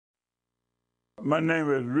My name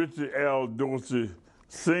is Richard L. Dorsey,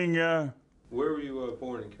 Sr. Where were you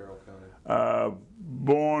born in Carroll County?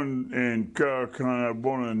 Born in Carroll County,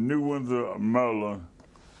 born in New Windsor, Maryland,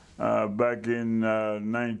 back in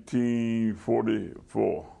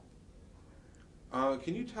 1944.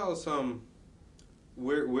 Can you tell us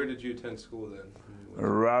where did you attend school then?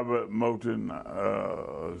 Robert Moulton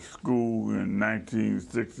School in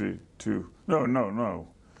 1962. No,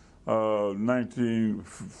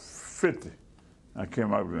 1950. I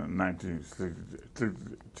came out in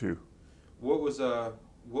 1962. What was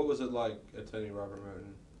it like attending Robert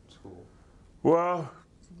Moulton School? Well,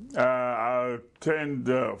 I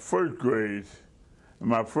attended first grade. In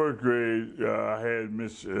my first grade, I had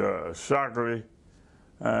Miss Shockley,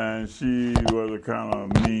 and she was a kind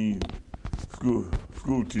of mean school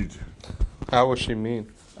teacher. How was she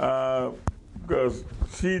mean? Because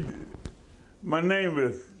my name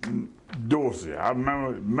is Dorsey. I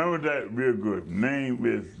remember that real good. Name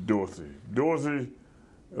is Dorsey. Dorsey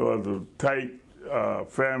was a tight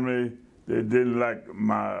family. They didn't like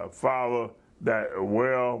my father that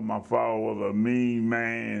well. My father was a mean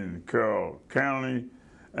man in Carroll County,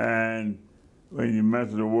 and when you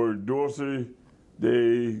mention the word Dorsey,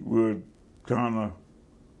 they would kind of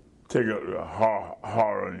take it hard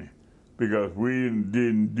on you because we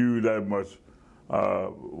didn't do that much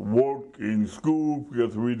work in school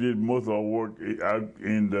because we did most of our work out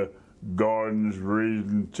in the gardens,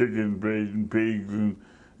 raising chickens, raising pigs,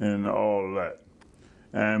 and all of that.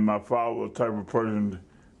 And my father was the type of person,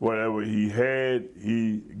 whatever he had,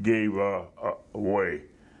 he gave away.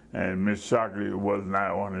 And Miss Shockley was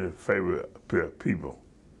not one of his favorite people.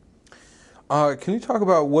 Can you talk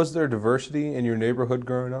about, was there diversity in your neighborhood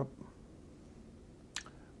growing up?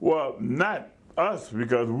 Well, not us,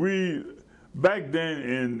 because we, back then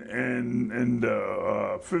in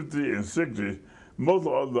the 50s and 60s, most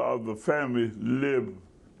of the families lived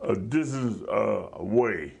a distance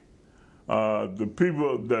away. The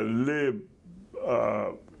people that lived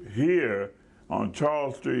here on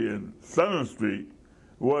Charles Street and Southern Street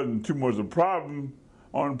wasn't too much a problem.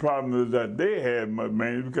 Only problem is that they had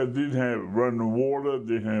mainly because they didn't have running water,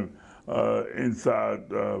 they didn't have inside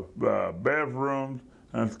bathrooms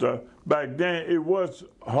and stuff. Back then, it was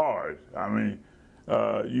hard. I mean,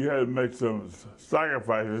 you had to make some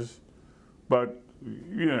sacrifices, but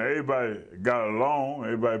you know, everybody got along.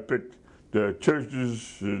 Everybody picked the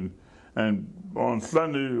churches, and on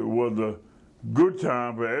Sunday was a good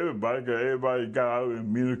time for everybody because everybody got out and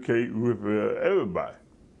communicate with everybody.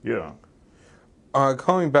 You know.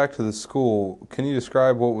 Coming back to the school, can you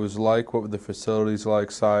describe what it was like? What were the facilities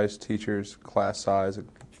like? Size, teachers, class size?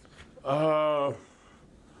 Well,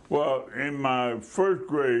 in my first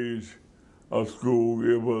grade of school,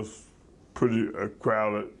 it was pretty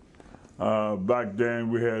crowded. Back then,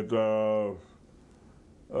 we had the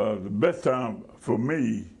best time for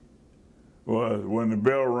me was when the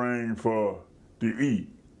bell rang to eat.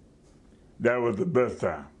 That was the best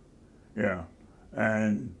time, yeah.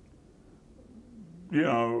 And you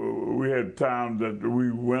know, we had times that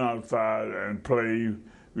we went outside and played.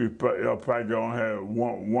 We probably only had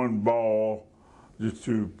one ball just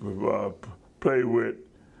to play with.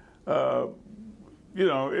 You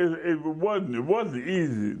know, it wasn't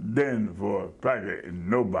easy then for practically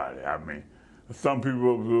nobody. I mean, some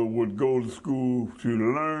people would go to school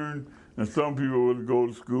to learn, and some people would go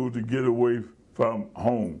to school to get away from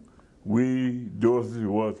home. Dorsey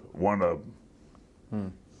was one of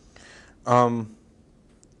them.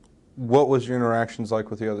 What was your interactions like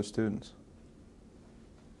with the other students?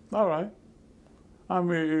 All right. I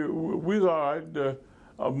mean, we was all right.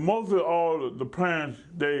 Mostly all the parents,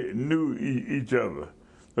 they knew each other.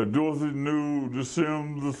 The Dorsey knew the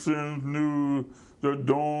Sims knew the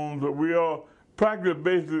Dorms. We all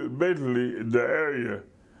practically basically the area,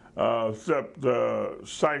 except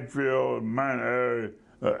Sykesville, Minor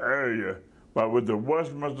area. But with the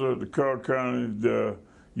Westminster, the Carroll County, the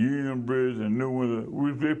Union Bridge, and New Windsor,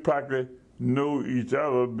 we practically know each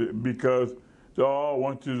other because they all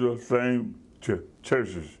went to the same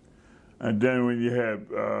churches. And then when you have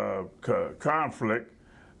conflict,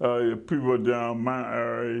 people down Mount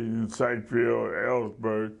Airy and Sykesville,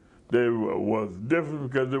 Ellsburg, they was different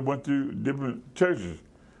because they went to different churches.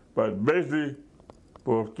 But basically,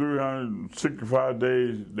 for 365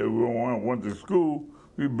 days that we went to school,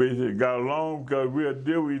 we basically got along because we had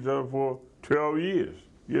dealt with each other for 12 years,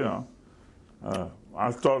 you know.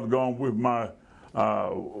 I started going with my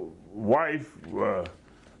wife when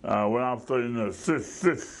I was studying in the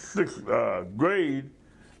sixth grade,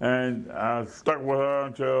 and I stuck with her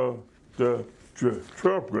until the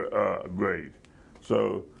 12th grade.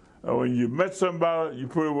 So when you met somebody, you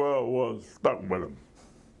pretty well was stuck with them.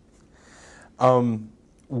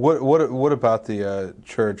 What about the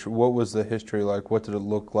church? What was the history like? What did it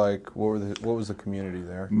look like? What was the community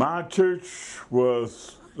there? My church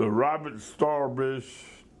was the Robert Starbridge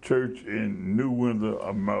Church in New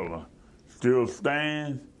Windsor, Maryland. Still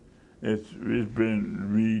stands. It's been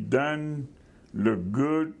redone, look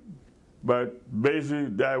good, but basically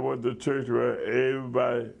that was the church where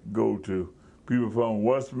everybody go to. People from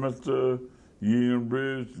Westminster, Union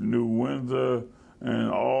Bridge, New Windsor, and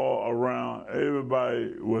all around.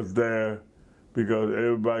 Everybody was there because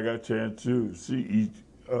everybody got a chance to see each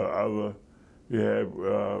other. They had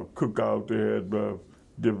cookouts, they had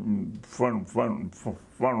different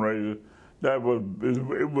fundraisers.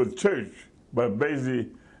 It was church, but basically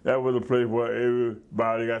that was a place where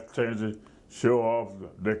everybody got a chance to show off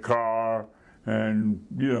their car and,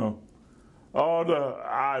 all the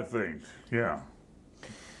odd things, yeah.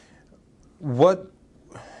 What,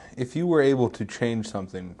 if you were able to change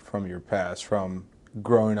something from your past, from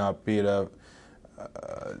growing up, be it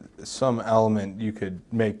some element you could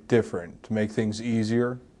make different to make things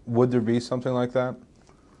easier, would there be something like that?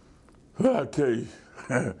 Well, I tell you,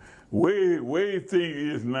 way thing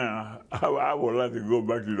is now, I would like to go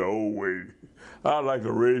back to the old way. I'd like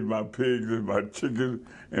to raise my pigs and my chickens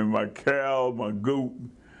and my cows, my goat,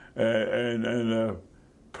 and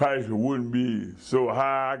price wouldn't be so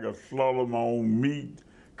high. I could slaughter my own meat,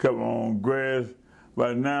 cut my own grass.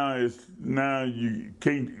 But now you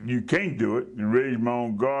can't do it and raise my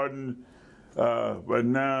own garden. But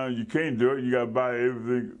now you can't do it. You got to buy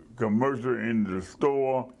everything commercial in the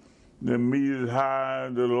store. The meat is high,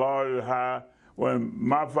 the lard is high. When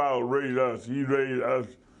my father raised us, he raised us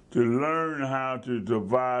to learn how to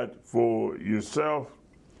provide for yourself,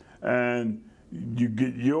 and you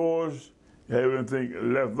get yours. Have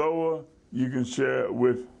anything left over, you can share it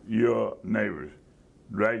with your neighbors.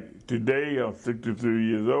 Right today, I'm 63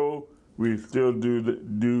 years old. We still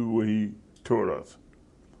do what he taught us.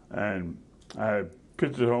 And I have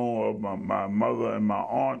pictures home of my mother and my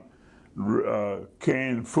aunt,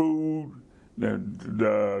 canned food.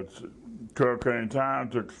 The Carroll County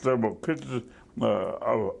Times took several pictures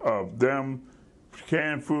of them,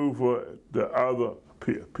 canned food for the other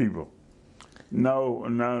people. No,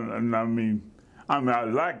 I mean, I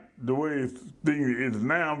like the way things is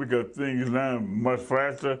now because things is now much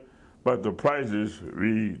faster, but the price is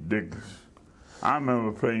ridiculous. I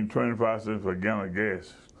remember paying 25 cents for a gallon of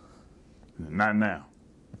gas. Not now.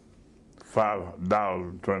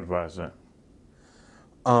 $5.25.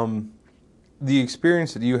 The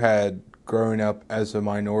experience that you had growing up as a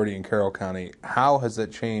minority in Carroll County, how has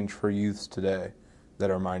that changed for youths today that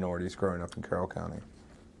are minorities growing up in Carroll County?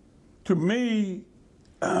 To me,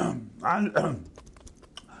 I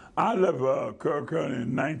left Carroll County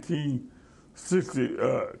in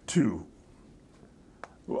 1962.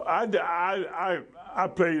 Well, I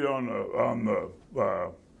played on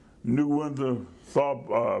the New Windsor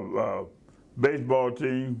baseball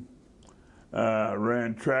team.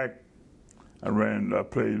 Ran track. I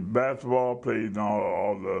played basketball. Played in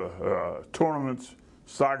all the tournaments.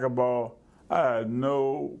 Soccer ball. I had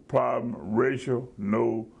no problem racial,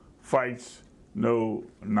 no fights, no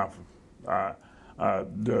nothing.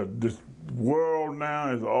 This world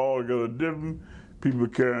now is altogether different. People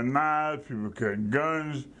carrying knives, people carrying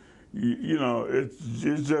guns.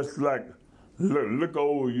 It's just like look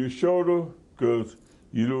over your shoulder because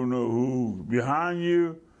you don't know who's behind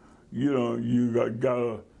you. You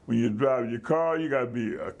gotta when you drive your car, you gotta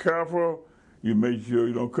be careful. You make sure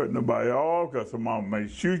you don't cut nobody off because somebody may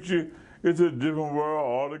shoot you. It's a different world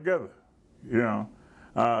altogether.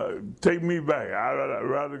 Take me back. I'd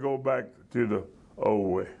rather go back to the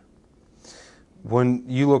old way. When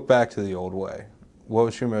you look back to the old way, what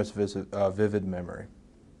was your most vivid memory?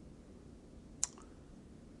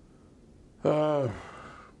 Can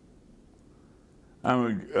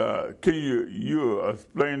you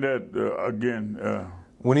explain that again?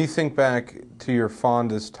 When you think back to your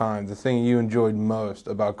fondest time, the thing you enjoyed most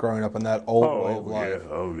about growing up in that old way of life.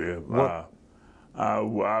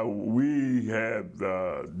 We had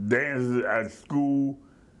dances at school.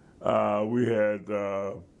 We had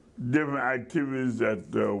different activities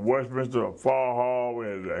at Westminster Fall Hall. We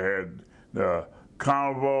had the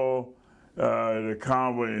carnival. The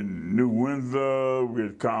carnival in New Windsor, we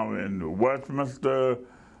had carnival in Westminster,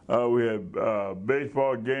 we had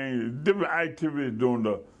baseball games, different activities during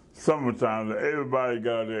the summertime that everybody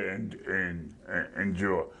got there and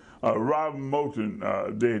enjoy. Robin Moulton,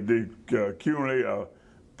 they accumulate a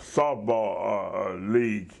softball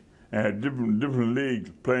league and had different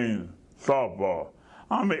leagues playing softball.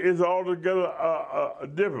 I mean, it's altogether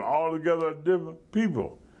different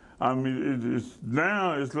people. I mean,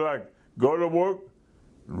 now it's like go to work,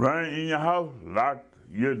 run in your house, lock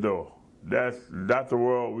your door. That's the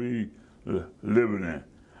world we living in.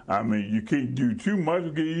 I mean, you can't do too much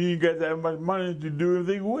because you ain't got that much money to do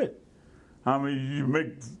anything with. I mean, you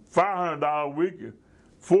make $500 a week,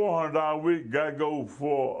 $400 a week, gotta go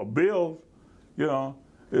for bills. You know,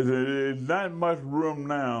 there's not much room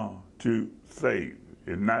now to save.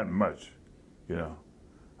 It's not much, you know.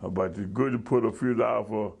 But it's good to put a few dollars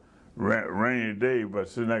for rainy day, but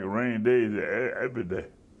it's like a rainy day is every day.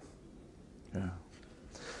 Yeah.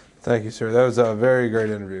 Thank you, sir. That was a very great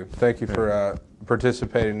interview. Thank you for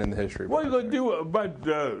participating in the history. What are you going to do about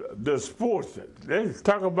the sports? Let's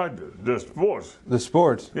talk about the sports. The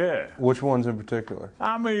sports? Yeah. Which ones in particular?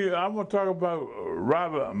 I mean, I'm going to talk about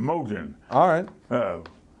Robert Moulton. All right.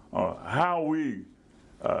 How we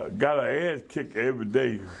got our ass kicked every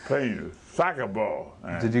day playing soccer ball.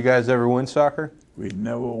 Did you guys ever win soccer? We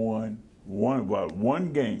never won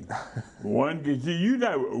one game. One game. See, you're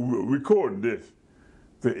not recording this.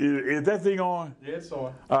 Is that thing on? Yeah, it's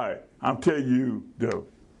on. All right. I'm telling you, though,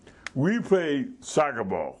 we played soccer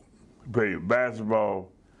ball, we played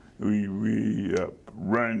basketball, we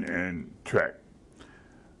run and track.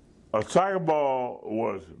 A soccer ball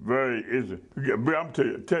was very easy. I'm tell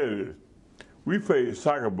you this. We played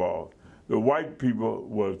soccer ball. The white people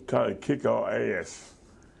was trying to kick our ass,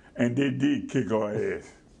 and they did kick our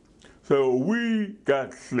ass. So we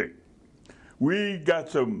got slick. We got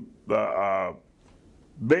some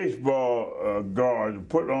baseball guards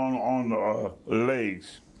put on the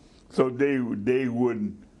legs, so they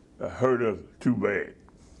wouldn't hurt us too bad.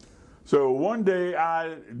 So one day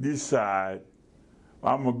I decide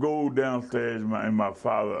I'm gonna go downstairs in my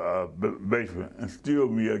father's basement and steal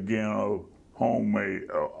me a gallon of homemade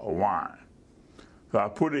wine. So I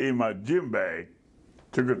put it in my gym bag,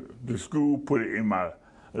 took it to school, put it in my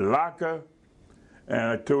locker, and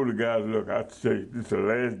I told the guys, look, I say this is the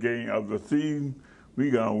last game of the season. We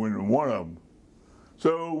gonna win one of them.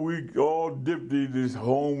 So we all dipped in this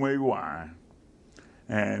homemade wine,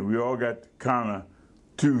 and we all got kind of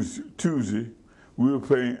Tuesday. We were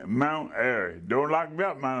playing Mount Airy. Don't lock me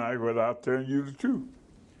up, Mount Airy, but I'll tell you the truth.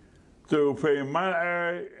 So we're playing Mount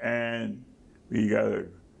Airy, and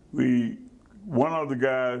one of the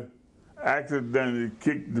guys accidentally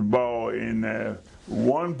kicked the ball in a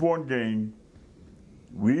 1-point game.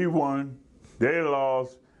 We won. They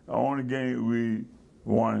lost. The only game we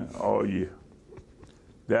won all year.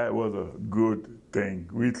 That was a good thing.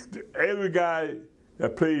 Every guy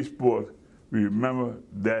that plays sports remember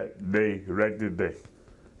that day, right today.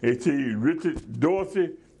 They see Richard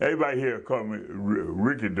Dorsey. Everybody here called me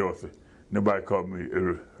Ricky Dorsey. Nobody called me.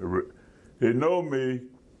 They know me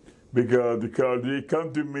because they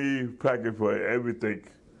come to me practice for everything,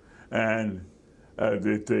 and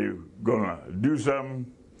they're gonna do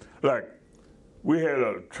something. Like we had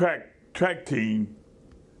a track team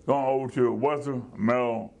going over to Windsor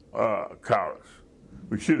College.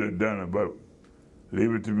 We should have done it, but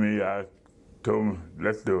leave it to me. I told them,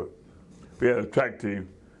 let's do it. We had a track team,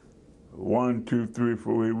 1, 2, 3,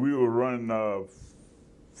 4. We were running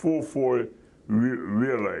 440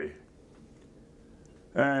 relay.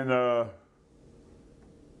 And I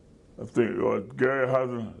think it was Gary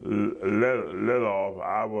Hudson led off.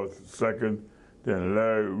 I was second. Then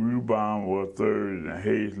Larry Rubaum was third, and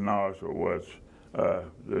Hayes Norris was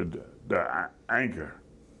the anchor.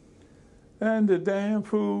 And the damn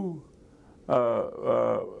fool,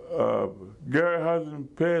 Gary Hudson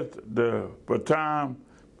passed the baton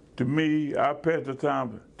to me. I passed the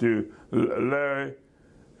baton to Larry.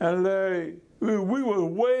 And Larry, we were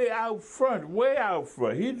way out front.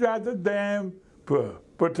 He dropped the damn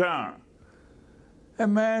baton.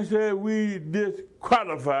 And man said we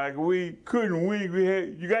disqualified. We couldn't win.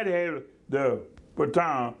 You got to have the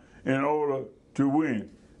baton in order to win.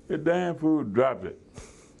 The damn fool dropped it,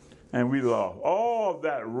 and we lost. All of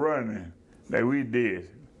that running that we did,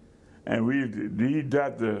 and he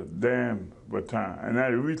dropped the damn baton.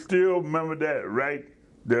 And we still remember that right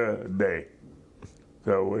the day.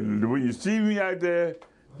 So when you see me out there,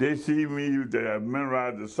 they see me that I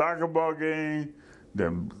memorized the soccer ball game,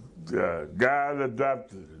 the guy that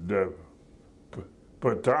dropped the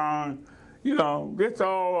baton, it's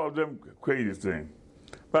all of them crazy things.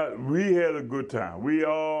 But we had a good time. We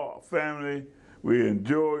all family. We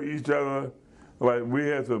enjoy each other. Like we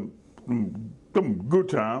had some good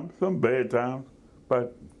times, some bad times,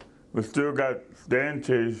 but we still got Stan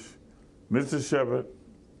Chase, Mr. Shepard,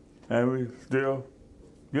 and we still,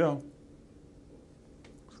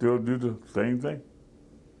 still do the same thing.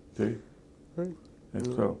 See? Right. And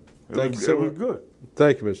so Thank you so it was much. good.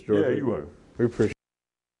 Thank you, Mr. George. Yeah, you welcome. We appreciate it.